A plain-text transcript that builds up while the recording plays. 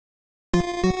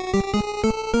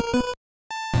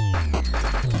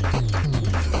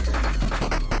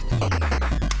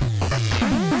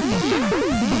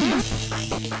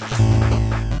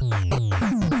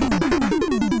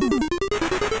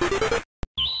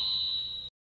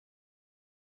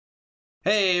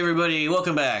Hey everybody,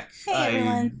 welcome back. Hey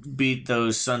everyone. I beat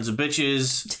those sons of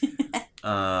bitches.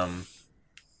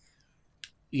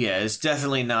 Yeah, it's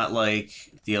definitely not like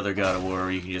the other God of War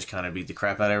where you can just kind of beat the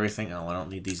crap out of everything. Oh, I don't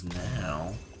need these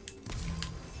now.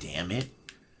 Damn it.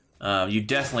 You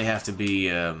definitely have to be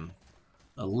a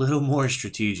little more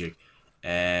strategic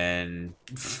and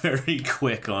very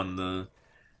quick on the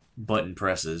button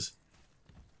presses.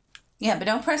 Yeah, but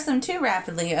don't press them too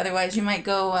rapidly, otherwise you might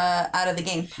go out of the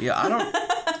game. Yeah, I don't...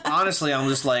 Honestly, I'm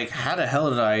just like, how the hell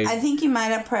did I think you might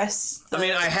have pressed... I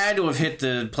mean, I had to have hit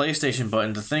the PlayStation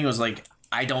button. The thing was like,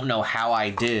 I don't know how I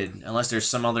did, unless there's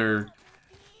some other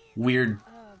weird...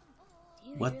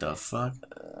 What the fuck?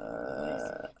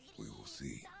 We will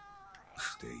see.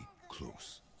 Stay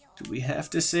close. Do we have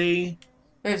to see?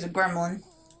 There's a gremlin.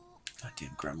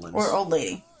 Goddamn gremlins. Or old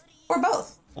lady. Or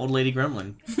both. Old lady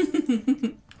gremlin.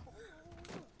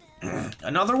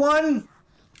 Another one? I'm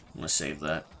gonna save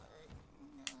that.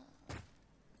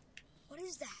 What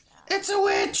is that? It's a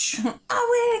witch! A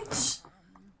witch!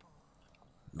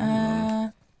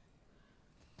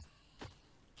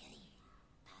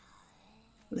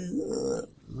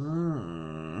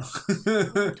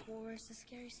 Towards the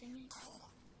scary singing?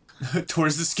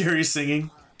 Towards the scary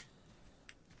singing?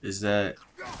 Is that...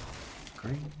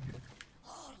 green?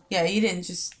 Yeah, you didn't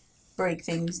just break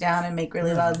things down and make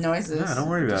really loud noises. No, don't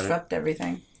worry about it. Disrupt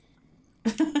everything.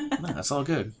 No, that's all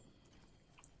good.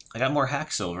 I got more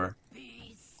hack silver.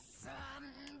 Just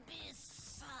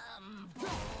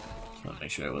want to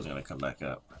make sure I wasn't going to come back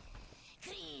up.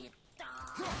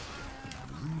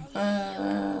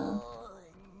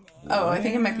 Oh, I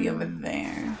think it might be over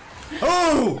there.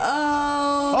 Oh!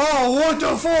 Oh! Oh, what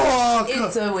the fuck?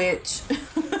 It's a witch.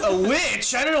 A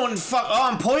witch? I don't know what the fuck. Oh,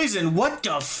 I'm poisoned. What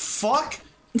the fuck?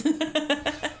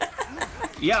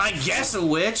 Yeah, I guess a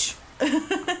witch.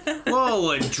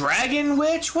 Whoa, a dragon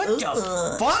witch? What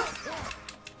the fuck?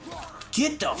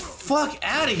 Get the fuck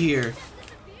out of here.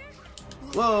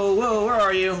 Whoa, whoa, where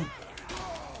are you?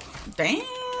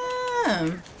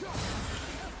 Damn.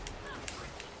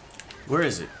 Where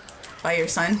is it? By your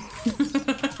son.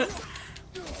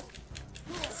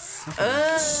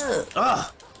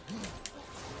 Ugh.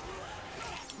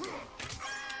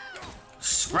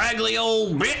 Scraggly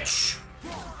old bitch.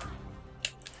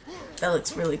 That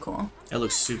looks really cool. That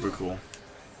looks super cool.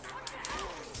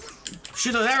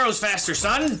 Shoot those arrows faster,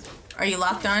 son! Are you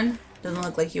locked on? Doesn't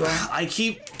look like you are. I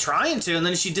keep trying to, and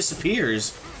then she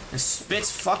disappears. And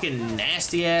spits fucking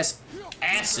nasty-ass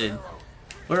acid.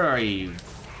 Where are you?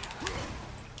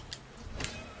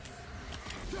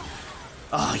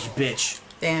 Oh, you bitch.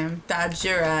 Damn, dodged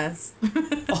your ass.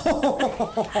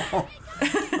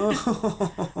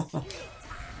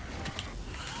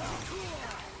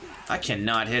 I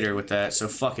cannot hit her with that, so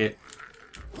fuck it.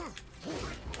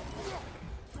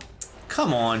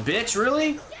 Come on, bitch,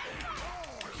 really?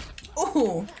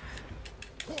 Ooh.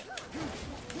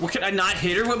 What, can I not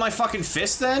hit her with my fucking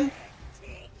fist then?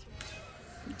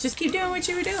 Just keep doing what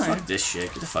you were doing. Fuck this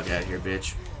shit. Get the fuck out of here,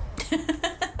 bitch.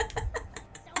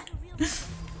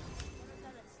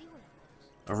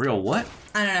 A real what?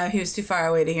 I don't know, he was too far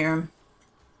away to hear him.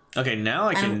 Okay, now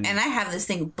I can... And I have this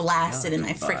thing blasted in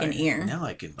my freaking ear. Now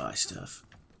I can buy stuff.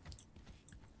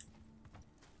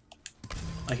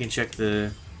 I can check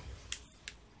the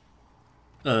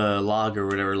log or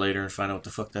whatever later and find out what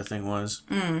the fuck that thing was.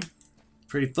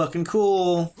 Pretty fucking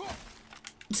cool.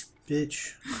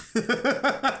 Bitch.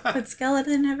 What'd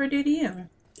skeleton ever do to you?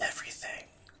 Everything.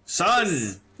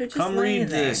 Son! Come read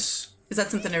this. Is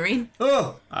that something to read?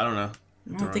 Oh! I don't know.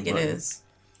 I don't think it is.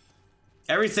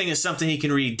 Everything is something he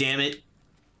can read, damn it.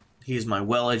 He is my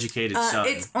well-educated son.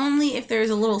 It's only if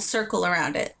there's a little circle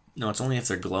around it. No, it's only if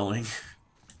they're glowing.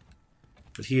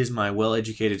 But he is my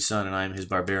well-educated son, and I am his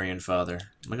barbarian father.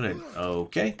 Am I gonna...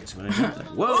 Okay. Guess I'm gonna jump there.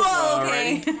 Whoa! Whoa,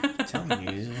 okay. Tell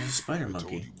me, he's a spider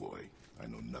monkey. Boy, I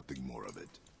know nothing more of it.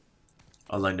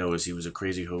 All I know is he was a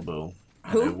crazy hobo,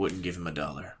 and Who? I wouldn't give him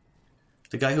 $1.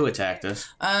 The guy who attacked us.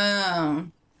 Oh.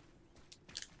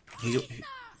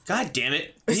 God damn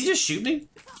it! Did he just shoot me?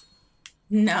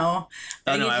 No.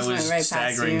 Oh no, he I just was went right past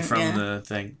staggering you. from Yeah. the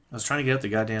thing. I was trying to get up the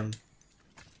goddamn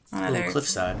little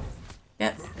cliffside.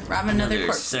 Yep. Rob another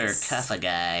corpse.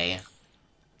 Sarcophagi.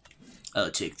 I'll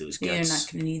take those guts. You're not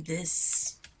gonna need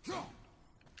this.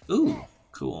 Ooh,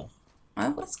 cool. Oh,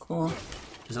 that was cool.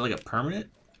 Is that like a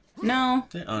permanent No.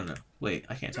 thing? Oh no. Wait,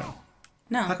 I can't tell.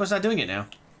 No. How come it's not doing it now?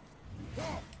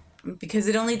 Because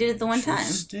it only did it the one time.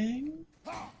 Interesting.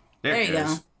 There it you go.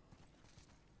 goes.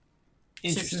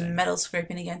 It's just Interesting. metal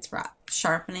scraping against rock.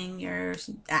 Sharpening your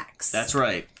axe. That's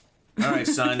right. All right,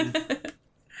 son.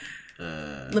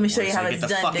 Let me show you how it's get the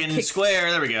done. fucking To kick.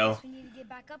 square. There we go. We need to get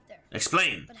back up there.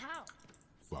 Explain. But how?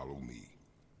 Follow me.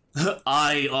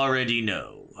 I already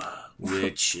know.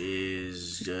 Which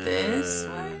is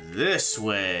this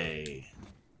way.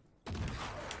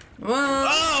 Whoa.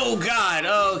 Oh God.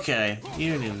 Okay.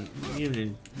 You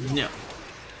didn't. No.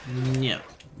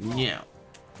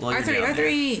 Well, you're down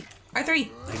there. R3.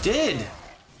 I did.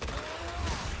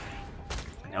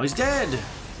 Now he's dead.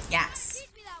 Yes. Teach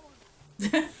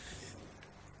me that one.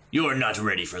 You are not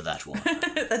ready for that one.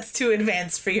 That's too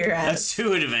advanced for your ass. That's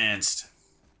too advanced.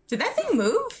 Did that thing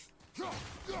move?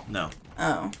 No.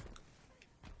 Oh.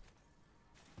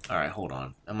 All right, hold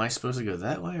on. Am I supposed to go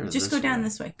that way or Just this go down way?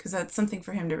 this way, because that's something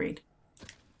for him to read.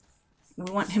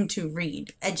 We want him to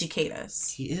read. Educate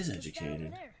us. He is Over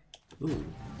educated. there. Ooh.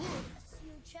 A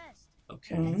sealed chest.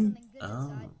 Okay. Something good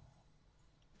Oh. inside.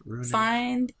 Runic.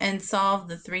 Find and solve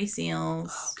the 3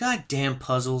 seals. Goddamn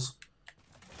puzzles.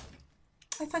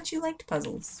 I thought you liked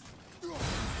puzzles.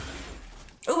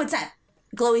 Oh, what's that?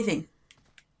 Glowy thing.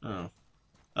 Oh.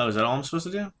 Oh, is that all I'm supposed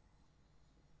to do?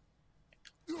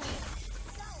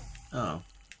 Oh.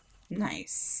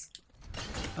 Nice.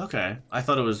 Okay. I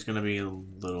thought it was going to be a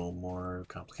little more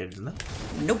complicated than that.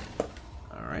 Nope.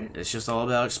 Alright, it's just all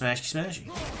about smashy smashy.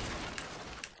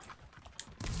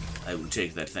 I will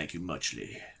take that, thank you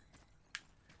muchly.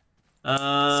 So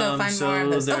find more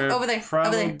of this. Oh, they're over there,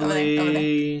 over there, over there, over there.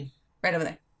 probably- Right over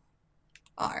there.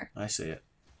 R. I see it.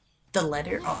 The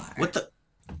letter R. What the?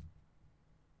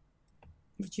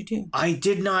 What'd you do? I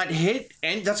did not hit,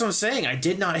 and that's what I'm saying. I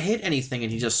did not hit anything,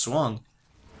 and he just swung.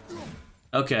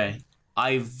 Okay,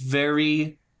 I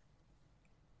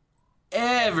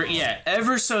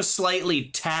ever so slightly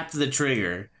tapped the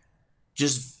trigger,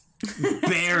 just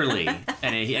barely,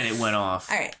 and it went off.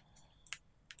 All right.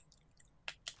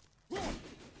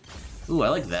 Ooh, I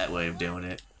like that way of doing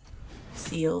it.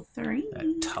 Seal 3.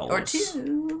 That tells. Or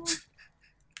 2.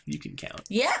 You can count.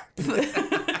 Yep.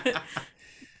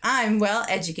 I'm well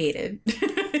educated.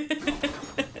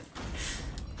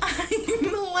 I'm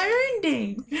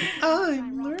learning.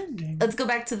 I'm learning. Let's go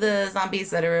back to the zombies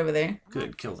that are over there.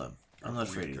 Good, kill them. I'm not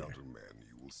afraid of you. Counterman,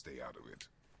 you will stay out of it.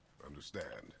 Understand?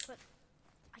 But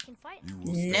I can fight. You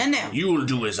will stay No. You will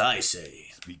do as I say.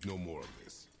 Speak no more of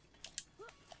this.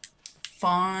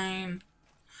 Fine.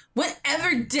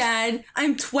 Whatever, Dad.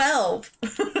 I'm 12.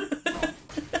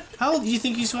 How old do you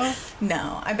think he's 12?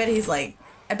 No, I bet he's like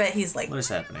What is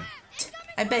happening?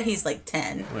 I bet he's like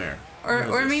 10. Where? Or What is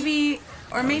or this? maybe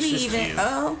it's just even you.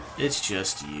 oh, It's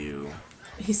just you.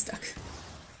 he's stuck.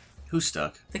 Who's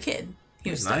stuck? The kid. He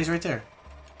was He's stuck. not. He's right there.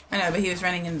 I know, but he was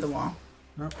running into the wall.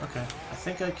 Oh, okay. I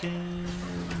think I can.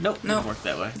 Nope. Nope. Didn't work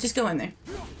that way. Just go in there.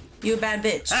 You a bad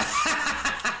bitch.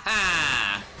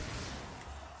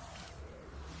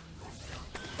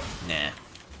 Nah.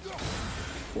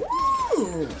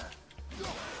 Ooh.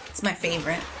 It's my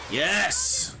favorite.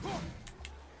 Yes.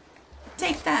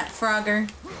 Take that, Frogger.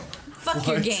 Fuck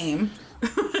your What? game.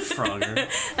 Frogger.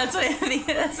 That's what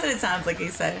that's what it sounds like he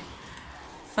said.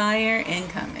 Fire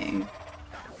incoming.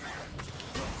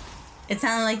 It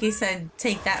sounded like he said,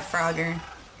 take that, Frogger.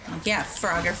 Like, yeah,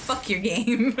 Frogger, fuck your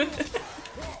game.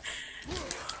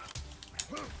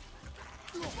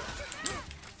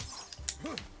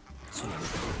 So,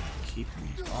 keep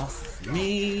him off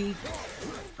me.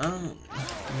 Oh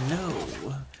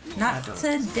no. Not I don't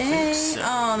today. think so.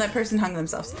 Oh, that person hung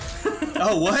themselves.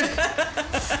 Oh what?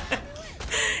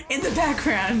 In the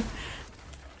background.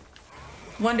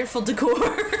 Wonderful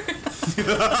decor.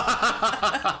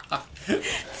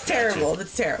 It's terrible.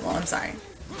 That's terrible. I'm sorry.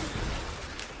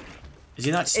 Is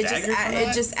he not It staggered? just from that?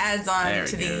 it just adds on There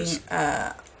to he goes.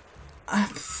 the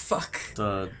fuck.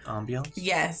 The ambiance.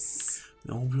 Yes.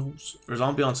 The ambiance. Or is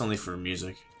ambiance only for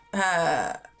music?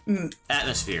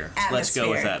 Atmosphere. Let's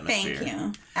go with atmosphere. Thank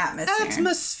you. Atmosphere.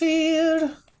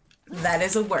 Atmosphere. That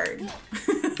is a word.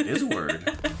 It is a word.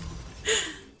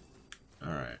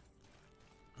 All right.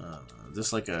 Is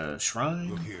this like a shrine?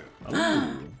 Look here.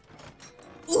 Oh.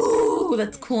 Ooh,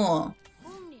 that's cool.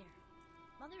 Boomnir.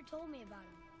 Mother told me about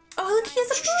him. Oh, look, he has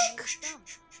a book.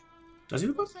 Does he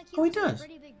have a book? Looks like Oh, he was in a does.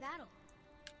 pretty big battle.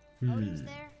 Hmm. Odin's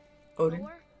there. Odin.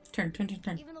 Thor, Turn.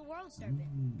 even the world serpent.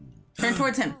 Turn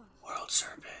towards him. World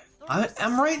serpent. Thor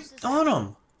I'm right on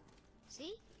him.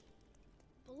 See?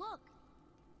 But look.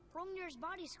 Hrungnir's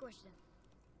body squished him.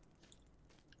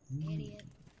 Idiot.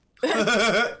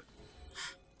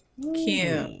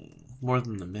 Cute. More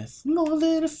than the myth. More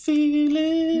than a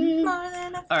feeling. More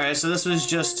than a Alright, so this was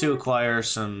just to acquire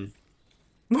some...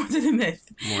 More than a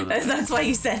myth. More than That's why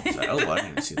you said it. Oh, I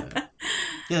didn't even see that.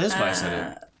 Yeah, that's why I said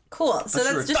it. Cool. So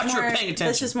Thought you were paying attention.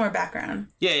 that's just more background.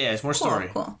 Yeah, it's more story.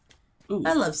 Cool. Ooh.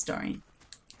 I love story.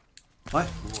 What?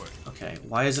 Okay,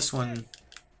 why is this one...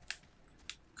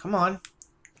 Come on.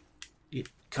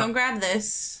 Come grab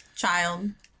this,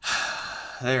 child.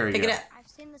 There we go. Pick it up. I've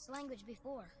seen this language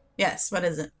before. Yes, what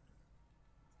is it?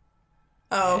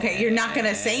 Oh, okay. You're not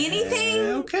gonna say anything?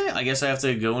 Okay, I guess I have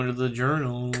to go into the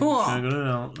journal. Cool. Check it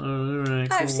out. Alright,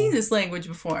 cool. I've seen this language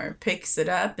before. Picks it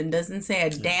up and doesn't say a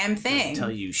damn thing.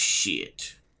 Tell you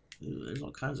shit. Ooh, there's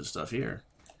all kinds of stuff here.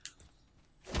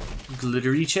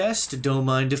 Glittery chest? Don't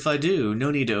mind if I do.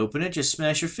 No need to open it, just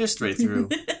smash your fist right through.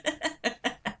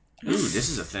 Ooh, this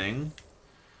is a thing.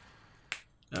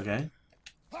 Okay.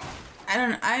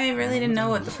 I really didn't know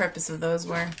what the purpose of those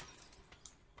were.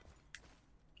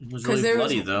 It was really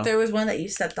bloody, though. There was one that you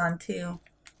stepped on, too.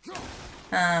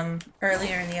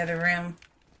 Earlier in the other room.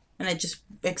 And it just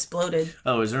exploded.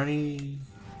 Oh, is there any...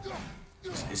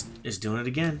 It's doing it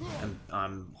again.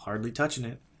 I'm hardly touching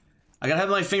it. I gotta have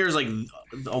my fingers, like,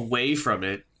 away from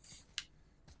it.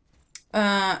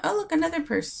 Oh, look, another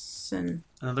person.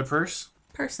 Another purse?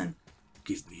 Person.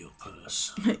 Give me your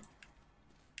purse.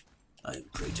 I am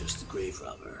Kratos the Grave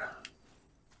Robber.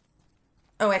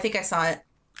 Oh, I think I saw it.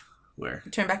 Where?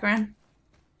 Turn back around.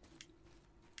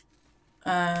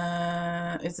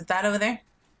 Is it that over there?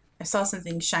 I saw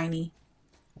something shiny.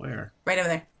 Where? Right over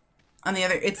there. On the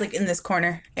other, it's like in this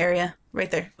corner area.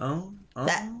 Right there. Oh.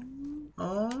 That.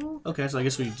 Oh. Okay, so I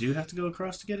guess we do have to go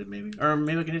across to get it, maybe? Or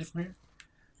maybe I can hit it from here?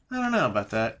 I don't know about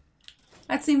that.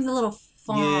 That seems a little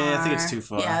far. Yeah, I think it's too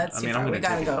far. Yeah, it's too far. We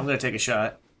gotta go. I'm gonna take a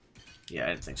shot. Yeah, I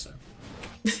didn't think so.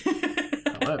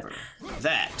 However,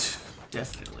 that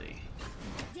definitely.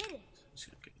 Did it?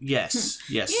 Yes.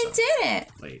 Yes. You did it!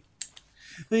 Wait.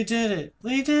 We did it!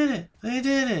 We did it! We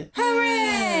did it!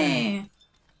 Hooray!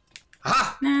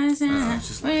 Ha!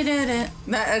 We did it.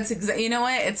 That's you know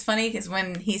what? It's funny because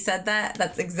when he said that,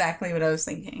 that's exactly what I was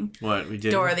thinking. What we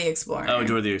did? Dora the Explorer. Oh,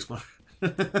 Dora the Explorer.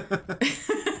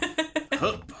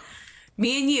 Hup.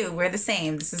 Me and you, we're the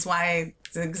same. This is why.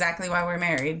 It's exactly why we're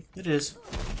married. It is.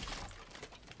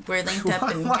 We're linked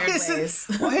up in weird ways.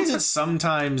 Why is it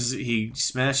sometimes he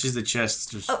smashes the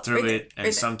chest through right it, and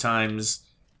there. sometimes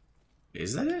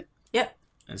is that it? Yep.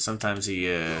 And sometimes he,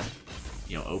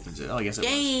 opens it. Oh, I guess it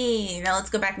was. Yay! Now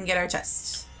let's go back and get our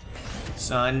chests.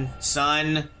 Son,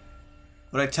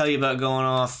 what'd I tell you about going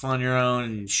off on your own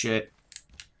and shit?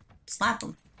 Slap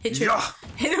him. Hit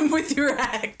him with your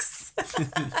axe.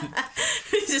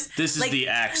 This is the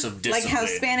axe of discipline. Like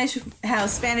how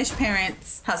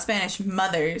Spanish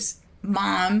mothers,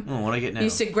 mom, oh, what do I get now?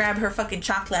 used to grab her fucking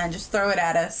chocolate and just throw it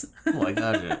at us. Oh, I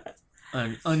got it.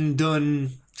 An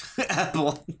undone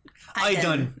apple. I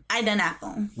done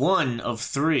apple. 1 of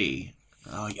 3.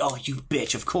 Oh, you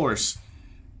bitch! Of course.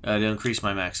 To increase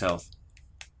my max health.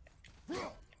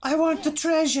 I want the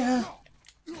treasure.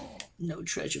 No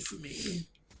treasure for me.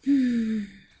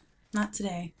 Not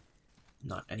today.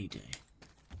 Not any day.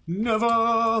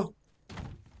 Never.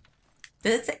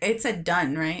 It's a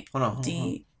done, right? Hold on.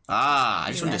 Ah,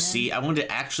 I just wanted to see. I wanted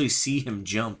to actually see him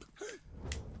jump.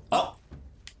 Oh,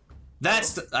 I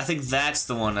think that's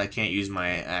the one I can't use my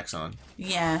axe on.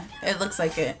 Yeah, it looks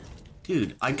like it.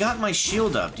 Dude, I got my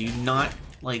shield up. Do you not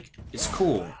like? It's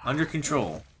cool, under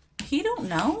control. You don't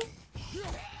know.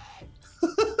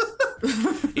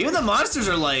 Even the monsters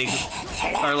are like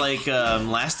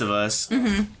Last of Us.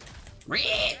 Mm-hmm.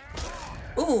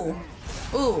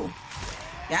 Ooh,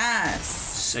 yes.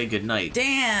 Say goodnight.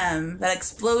 Damn, that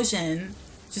explosion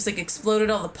just like exploded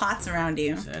all the pots around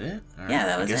you. Is that it? All right. Yeah,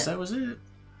 that was it. I guess that was it.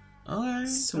 Okay,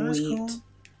 sweet. That's cool.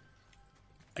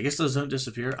 I guess those don't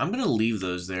disappear. I'm gonna leave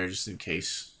those there just in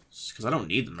case, because I don't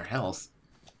need them. Their health.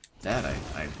 That I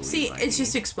believe. See, it's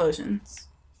just explosions.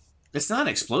 It's not an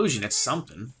explosion. It's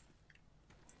something.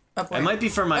 Upward. It might be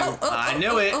for my. I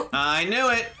knew it. I knew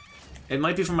it. It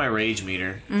might be for my rage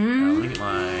meter. Let me get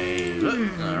my.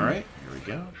 All right, here we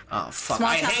go. Oh fuck!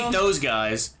 I hate those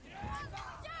guys.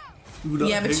 Dude,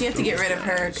 yeah, but you have to get rid of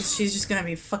her because she's just gonna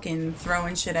be fucking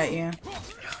throwing shit at you.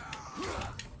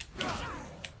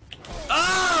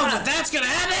 Oh, but that's gonna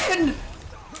happen!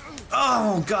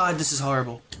 Oh god, this is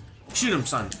horrible. Shoot him,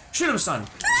 son. Shoot him, son.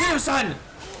 Shoot him, son.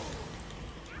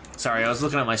 Sorry, I was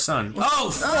looking at my son. Oh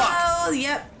fuck! Oh,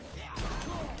 yep.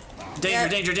 Danger,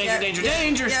 danger, danger, danger,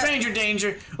 danger, stranger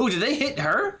danger. Oh, did they hit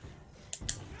her?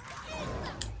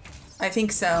 I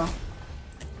think so.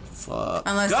 Fuck.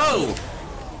 Unless go!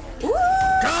 Woo!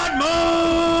 God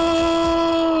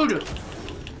mode!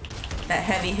 That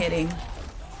heavy hitting.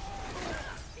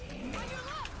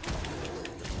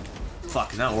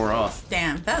 Fuck, now we're off.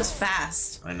 Damn, that was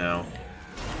fast. I know.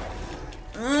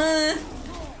 Uh,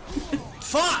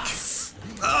 Fuck!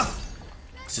 Ugh.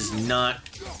 This is not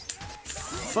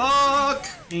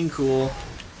fucking cool.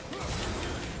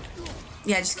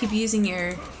 yeah, just keep using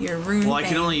your rune Well, I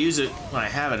can thing. only use it when I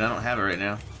have it. I don't have it right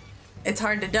now. It's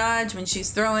hard to dodge when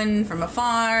she's throwing from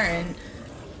afar and...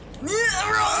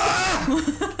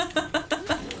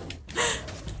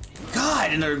 God,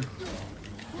 and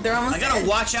They're almost I gotta dead.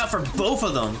 watch out for both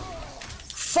of them.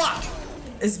 Fuck!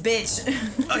 This bitch.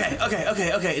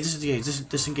 Okay.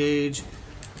 Disengage.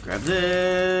 Grab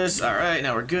this. Alright,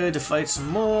 now we're good to fight some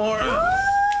more.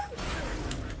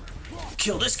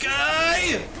 Kill this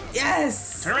guy!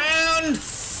 Yes! Turn around!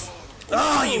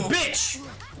 Oh, you bitch!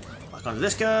 Lock onto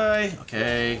this guy.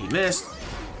 Okay, he missed.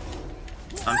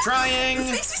 I'm trying.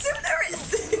 This makes me so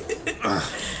nervous.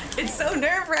 It's so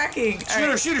nerve-wracking.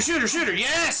 Shooter!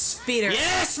 Yes! Beat her.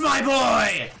 Yes, my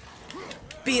boy!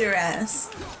 Beat her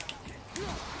ass.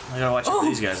 I gotta watch out for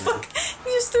these guys now. Fuck.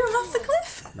 You just threw him off the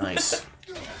cliff. Nice.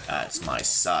 That's my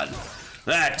son.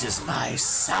 That is my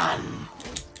son.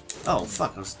 Oh,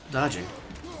 fuck, I was dodging.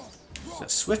 She's a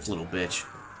swift little bitch.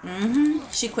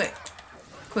 She quick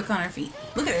on her feet.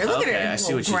 Look at her, look Okay, at her. I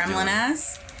see what little she's gremlin doing.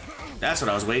 ass. That's what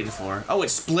I was waiting for. Oh, it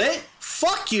split?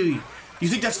 Fuck you! You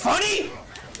think that's funny?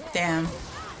 Damn.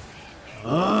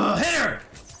 Hit her!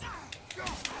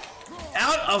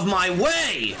 Out of my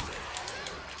way!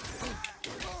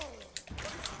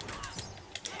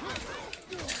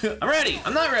 I'm ready!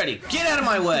 I'm not ready! Get out of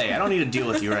my way! I don't need to deal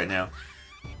with you right now.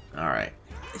 Alright.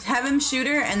 Have him shoot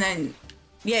her and then...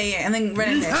 Yeah, and then run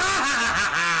in there.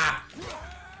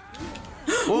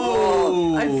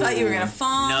 Whoa! I thought you were gonna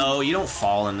fall. No, you don't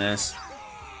fall in this.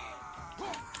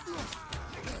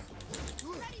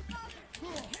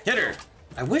 Hit her!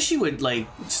 I wish you would, like,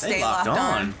 stay locked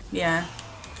on. Yeah.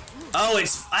 Oh,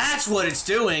 that's what it's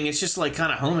doing. It's just, like,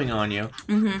 kind of homing on you.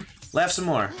 Mm-hmm. Laugh some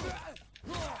more.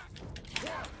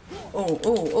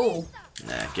 Oh.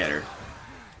 Nah, get her.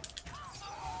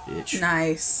 Bitch.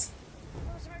 Nice.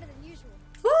 That was harder than usual.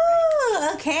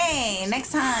 Woo! Okay,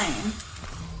 next time.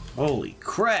 Holy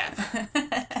crap.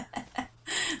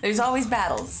 There's always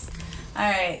battles.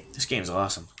 Alright. This game's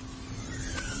awesome.